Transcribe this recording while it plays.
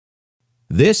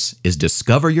This is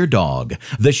Discover Your Dog,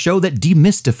 the show that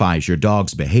demystifies your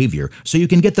dog's behavior so you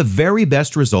can get the very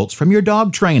best results from your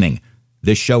dog training.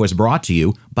 This show is brought to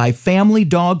you by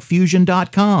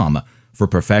FamilyDogFusion.com. For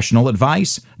professional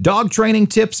advice, dog training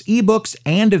tips, ebooks,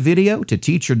 and a video to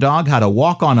teach your dog how to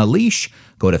walk on a leash,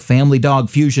 go to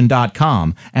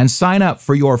FamilyDogFusion.com and sign up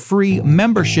for your free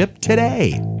membership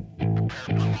today.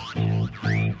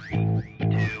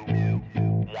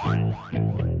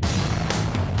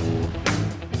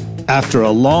 After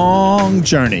a long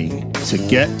journey to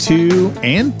get to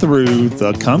and through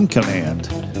the come command,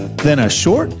 then a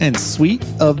short and sweet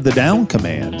of the down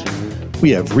command,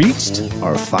 we have reached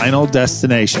our final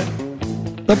destination,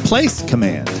 the place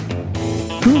command.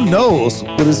 Who knows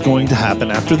what is going to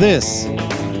happen after this?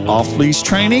 Off-leash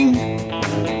training?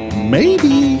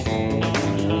 Maybe.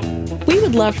 We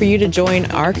would love for you to join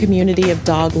our community of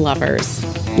dog lovers.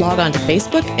 Log on to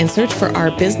Facebook and search for our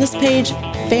business page,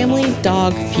 Family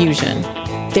Dog Fusion.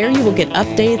 There you will get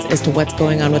updates as to what's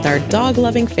going on with our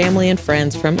dog-loving family and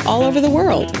friends from all over the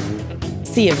world.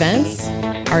 See events,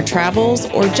 our travels,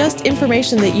 or just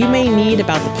information that you may need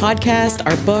about the podcast,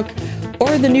 our book,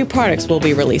 or the new products we'll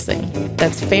be releasing.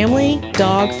 That's Family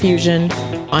Dog Fusion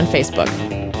on Facebook.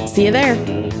 See you there.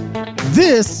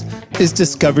 This is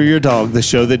Discover Your Dog, the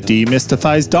show that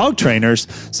demystifies dog trainers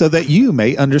so that you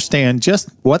may understand just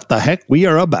what the heck we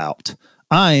are about.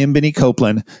 I am Benny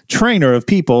Copeland, trainer of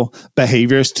people,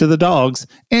 behaviors to the dogs,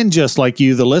 and just like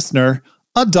you, the listener,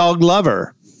 a dog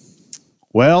lover.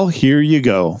 Well, here you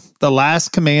go. The last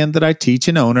command that I teach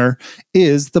an owner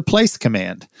is the place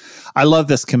command. I love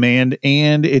this command,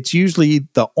 and it's usually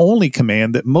the only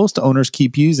command that most owners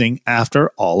keep using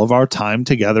after all of our time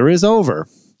together is over.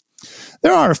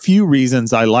 There are a few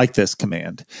reasons I like this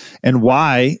command and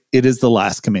why it is the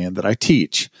last command that I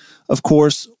teach. Of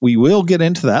course, we will get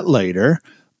into that later,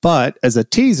 but as a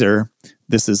teaser,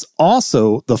 this is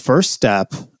also the first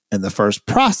step and the first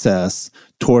process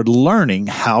toward learning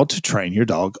how to train your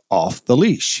dog off the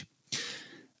leash.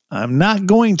 I'm not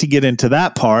going to get into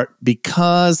that part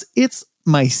because it's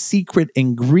my secret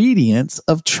ingredients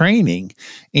of training.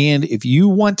 And if you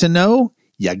want to know,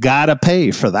 you gotta pay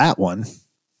for that one.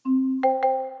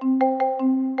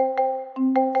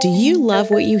 Do you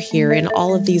love what you hear in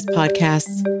all of these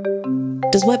podcasts?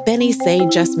 Does what Benny say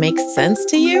just make sense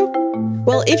to you?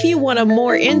 Well, if you want a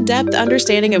more in-depth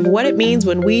understanding of what it means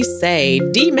when we say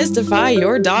demystify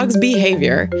your dog's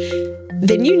behavior,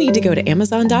 then you need to go to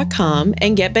Amazon.com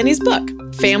and get Benny's book,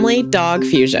 Family Dog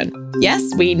Fusion.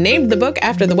 Yes, we named the book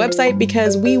after the website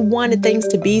because we wanted things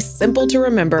to be simple to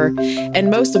remember. And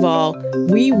most of all,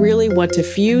 we really want to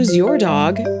fuse your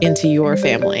dog into your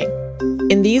family.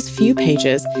 In these few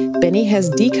pages, Benny has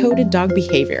decoded dog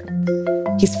behavior.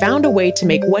 He's found a way to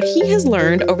make what he has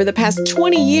learned over the past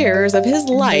 20 years of his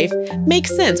life make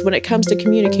sense when it comes to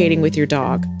communicating with your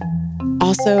dog.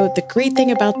 Also, the great thing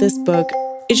about this book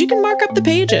is you can mark up the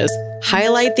pages,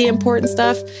 highlight the important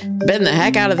stuff, bend the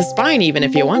heck out of the spine even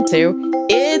if you want to.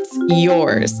 It's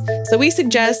yours. So we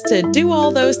suggest to do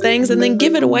all those things and then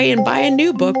give it away and buy a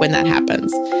new book when that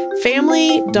happens.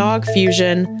 Family Dog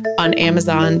Fusion on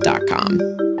Amazon.com.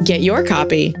 Get your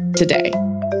copy today.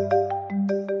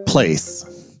 Place.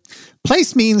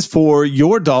 Place means for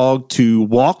your dog to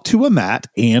walk to a mat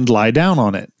and lie down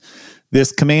on it.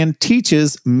 This command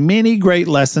teaches many great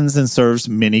lessons and serves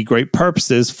many great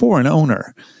purposes for an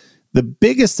owner. The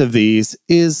biggest of these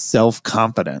is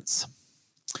self-confidence.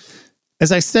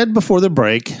 As I said before the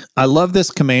break, I love this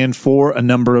command for a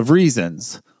number of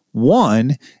reasons.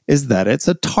 One is that it's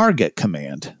a target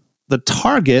command. The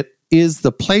target is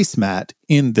the placemat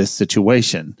in this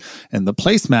situation, and the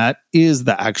placemat is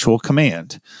the actual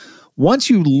command. Once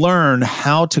you learn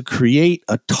how to create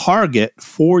a target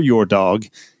for your dog,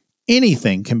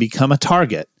 anything can become a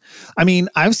target. I mean,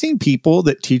 I've seen people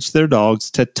that teach their dogs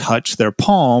to touch their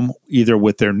palm either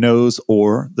with their nose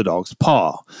or the dog's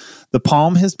paw. The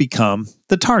palm has become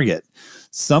the target.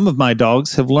 Some of my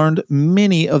dogs have learned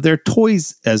many of their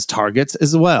toys as targets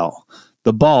as well.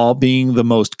 The ball being the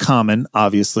most common,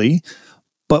 obviously,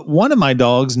 but one of my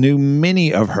dogs knew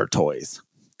many of her toys.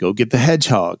 Go get the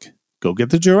hedgehog, go get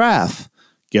the giraffe,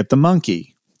 get the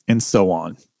monkey, and so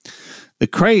on. The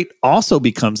crate also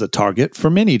becomes a target for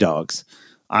many dogs.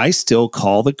 I still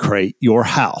call the crate your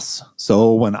house.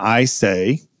 So when I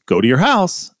say, go to your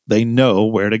house, they know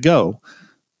where to go.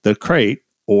 The crate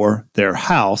or their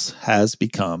house has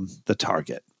become the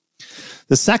target.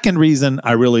 The second reason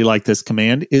I really like this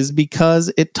command is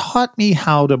because it taught me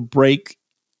how to break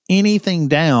anything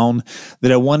down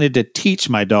that I wanted to teach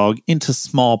my dog into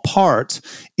small parts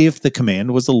if the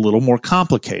command was a little more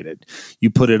complicated.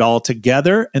 You put it all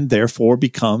together and therefore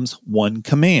becomes one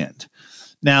command.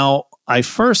 Now, I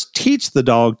first teach the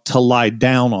dog to lie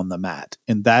down on the mat,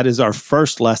 and that is our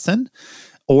first lesson,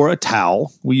 or a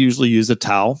towel. We usually use a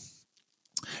towel.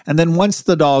 And then once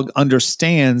the dog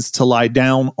understands to lie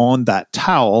down on that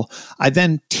towel, I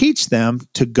then teach them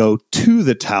to go to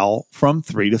the towel from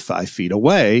 3 to 5 feet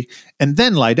away and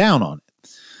then lie down on it.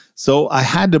 So I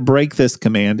had to break this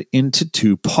command into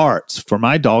 2 parts for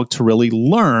my dog to really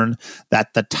learn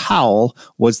that the towel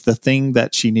was the thing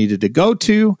that she needed to go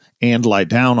to and lie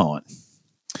down on.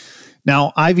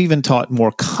 Now, I've even taught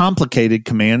more complicated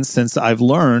commands since I've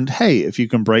learned, hey, if you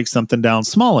can break something down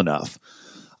small enough.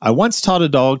 I once taught a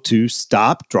dog to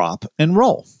stop, drop, and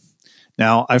roll.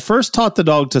 Now, I first taught the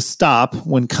dog to stop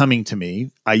when coming to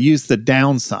me. I used the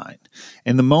down sign.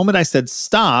 And the moment I said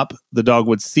stop, the dog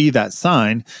would see that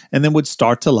sign and then would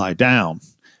start to lie down.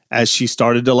 As she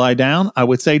started to lie down, I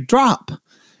would say drop.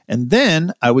 And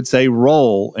then I would say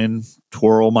roll and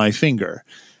twirl my finger.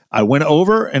 I went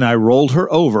over and I rolled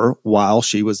her over while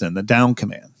she was in the down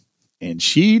command. And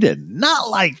she did not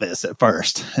like this at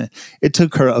first. It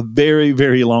took her a very,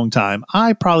 very long time.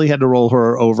 I probably had to roll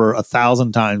her over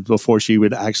 1,000 times before she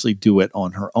would actually do it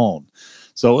on her own.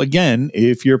 So again,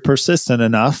 if you're persistent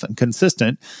enough and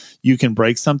consistent, you can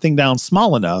break something down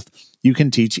small enough. You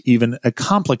can teach even a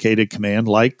complicated command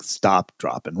like stop,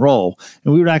 drop, and roll.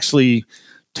 And we would actually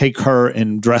take her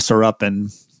and dress her up in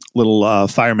little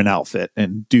fireman outfit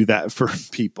and do that for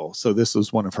people. So this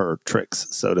was one of her tricks,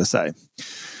 so to say.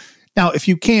 Now, if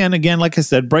you can, again, like I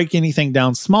said, break anything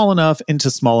down small enough into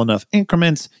small enough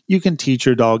increments, you can teach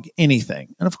your dog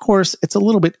anything. And of course, it's a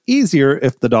little bit easier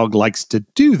if the dog likes to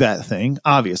do that thing.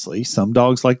 Obviously, some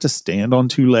dogs like to stand on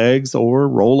 2 legs or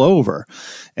roll over.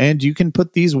 And you can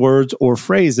put these words or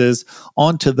phrases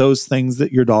onto those things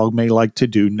that your dog may like to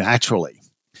do naturally.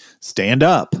 Stand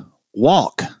up,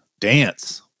 walk,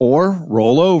 dance, or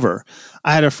roll over.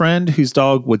 I had a friend whose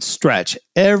dog would stretch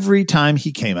every time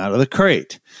he came out of the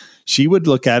crate. She would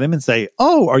look at him and say,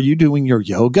 "Oh, are you doing your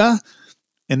yoga?"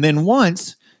 And then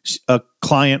once a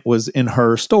client was in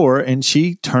her store and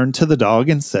she turned to the dog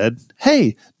and said,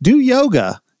 "Hey, do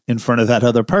yoga," in front of that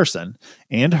other person.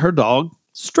 And her dog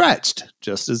stretched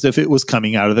just as if it was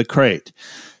coming out of the crate.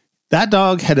 That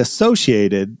dog had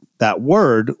associated that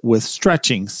word with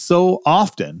stretching so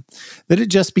often that it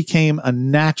just became a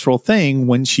natural thing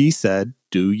when she said,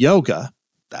 "Do yoga."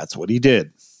 That's what he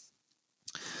did.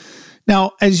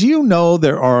 Now, as you know,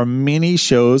 there are many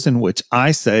shows in which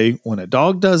I say when a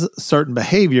dog does certain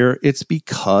behavior, it's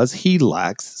because he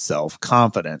lacks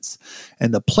self-confidence.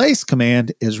 And the place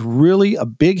command is really a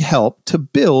big help to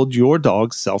build your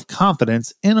dog's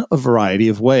self-confidence in a variety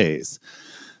of ways.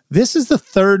 This is the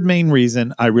third main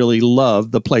reason I really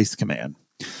love the place command.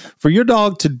 For your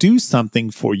dog to do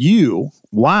something for you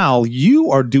while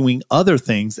you are doing other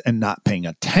things and not paying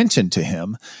attention to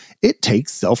him, it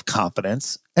takes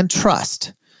self-confidence and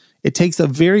trust. It takes a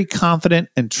very confident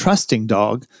and trusting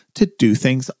dog to do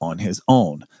things on his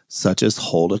own, such as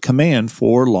hold a command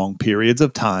for long periods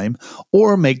of time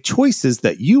or make choices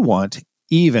that you want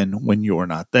even when you're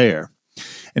not there.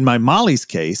 In my Molly's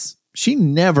case, she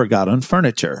never got on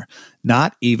furniture,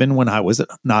 not even when I was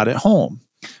not at home.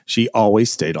 She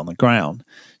always stayed on the ground.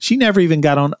 She never even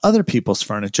got on other people's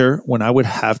furniture when I would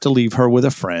have to leave her with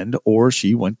a friend or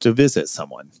she went to visit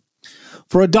someone.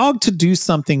 For a dog to do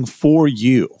something for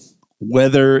you,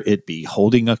 whether it be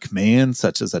holding a command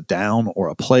such as a down or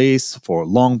a place for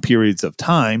long periods of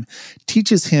time,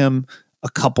 teaches him a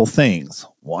couple things.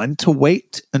 One, to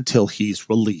wait until he's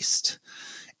released.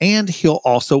 And he'll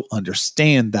also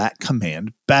understand that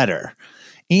command better.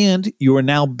 And you are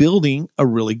now building a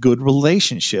really good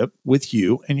relationship with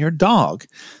you and your dog.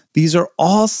 These are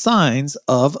all signs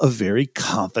of a very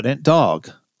confident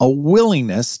dog. A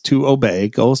willingness to obey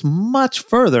goes much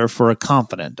further for a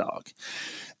confident dog.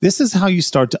 This is how you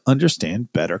start to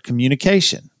understand better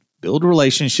communication, build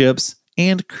relationships,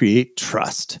 and create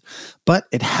trust. But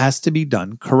it has to be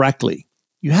done correctly.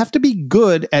 You have to be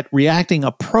good at reacting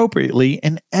appropriately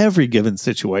in every given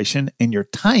situation, and your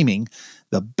timing,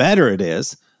 the better it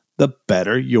is, the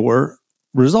better your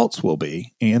results will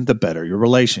be, and the better your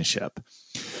relationship.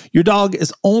 Your dog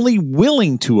is only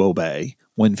willing to obey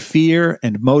when fear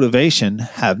and motivation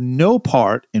have no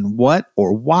part in what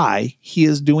or why he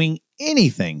is doing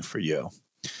anything for you.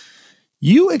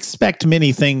 You expect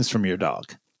many things from your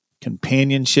dog: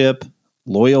 companionship,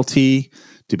 loyalty,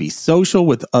 to be social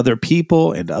with other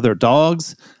people and other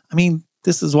dogs. I mean,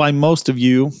 This is why most of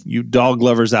you dog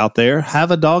lovers out there,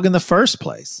 have a dog in the first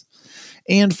place.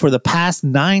 And for the past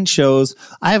 9 shows,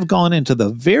 I have gone into the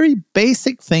very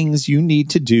basic things you need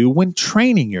to do when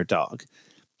training your dog.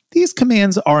 These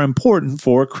commands are important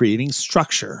for creating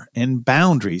structure and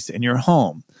boundaries in your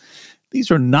home.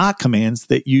 These are not commands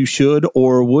that you should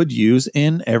or would use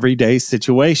in everyday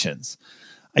situations.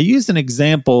 I used an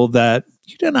example that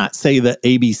you do not say the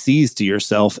ABCs to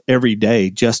yourself every day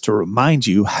just to remind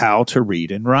you how to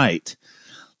read and write.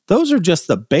 Those are just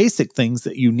the basic things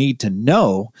that you need to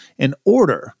know in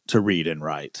order to read and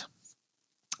write.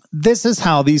 This is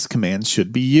how these commands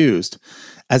should be used,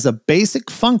 as a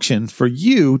basic function for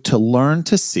you to learn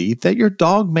to see that your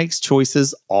dog makes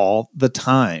choices all the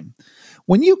time.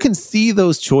 When you can see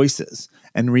those choices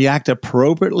and react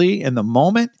appropriately in the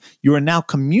moment, you are now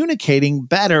communicating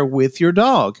better with your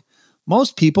dog.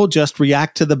 Most people just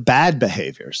react to the bad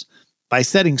behaviors. By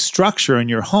setting structure in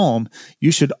your home,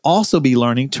 you should also be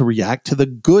learning to react to the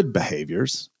good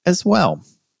behaviors as well.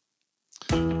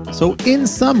 So in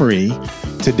summary,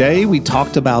 today we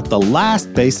talked about the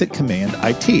last basic command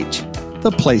I teach,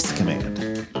 the place command.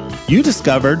 You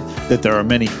discovered that there are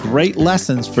many great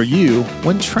lessons for you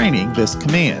when training this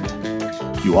command.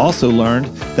 You also learned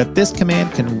that this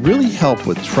command can really help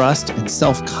with trust and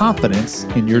self-confidence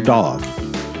in your dog.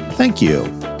 Thank you.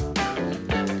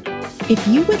 If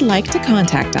you would like to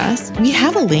contact us, we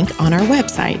have a link on our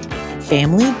website,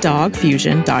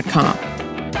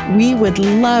 FamilyDogFusion.com. We would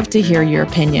love to hear your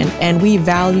opinion, and we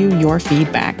value your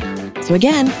feedback. So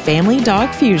again,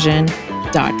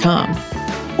 FamilyDogFusion.com.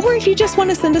 Or if you just want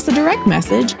to send us a direct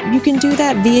message, you can do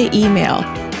that via email.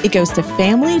 It goes to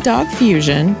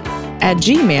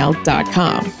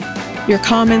FamilyDogFusion@gmail.com. Your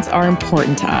comments are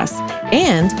important to us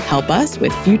and help us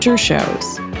with future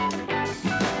shows.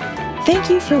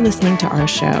 Thank you for listening to our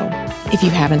show. If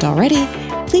you haven't already,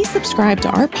 please subscribe to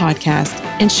our podcast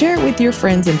and share it with your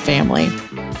friends and family.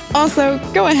 Also,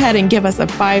 go ahead and give us a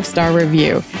 5-star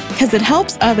review because it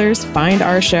helps others find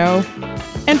our show.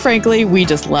 And frankly, we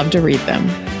just love to read them.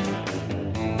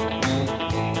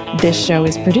 This show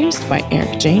is produced by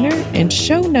Eric Janer, and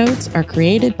show notes are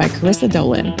created by Carissa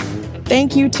Dolan.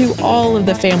 Thank you to all of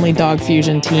the Family Dog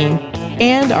Fusion team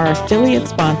and our affiliate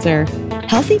sponsor,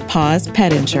 Healthy Paws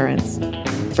Pet Insurance.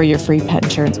 For your free pet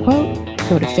insurance quote,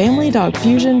 go to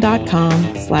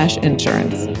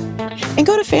FamilyDogFusion.com/insurance. And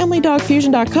go to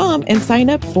FamilyDogFusion.com and sign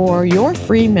up for your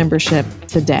free membership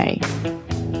today.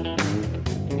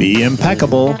 Be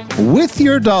impeccable with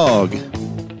your dog.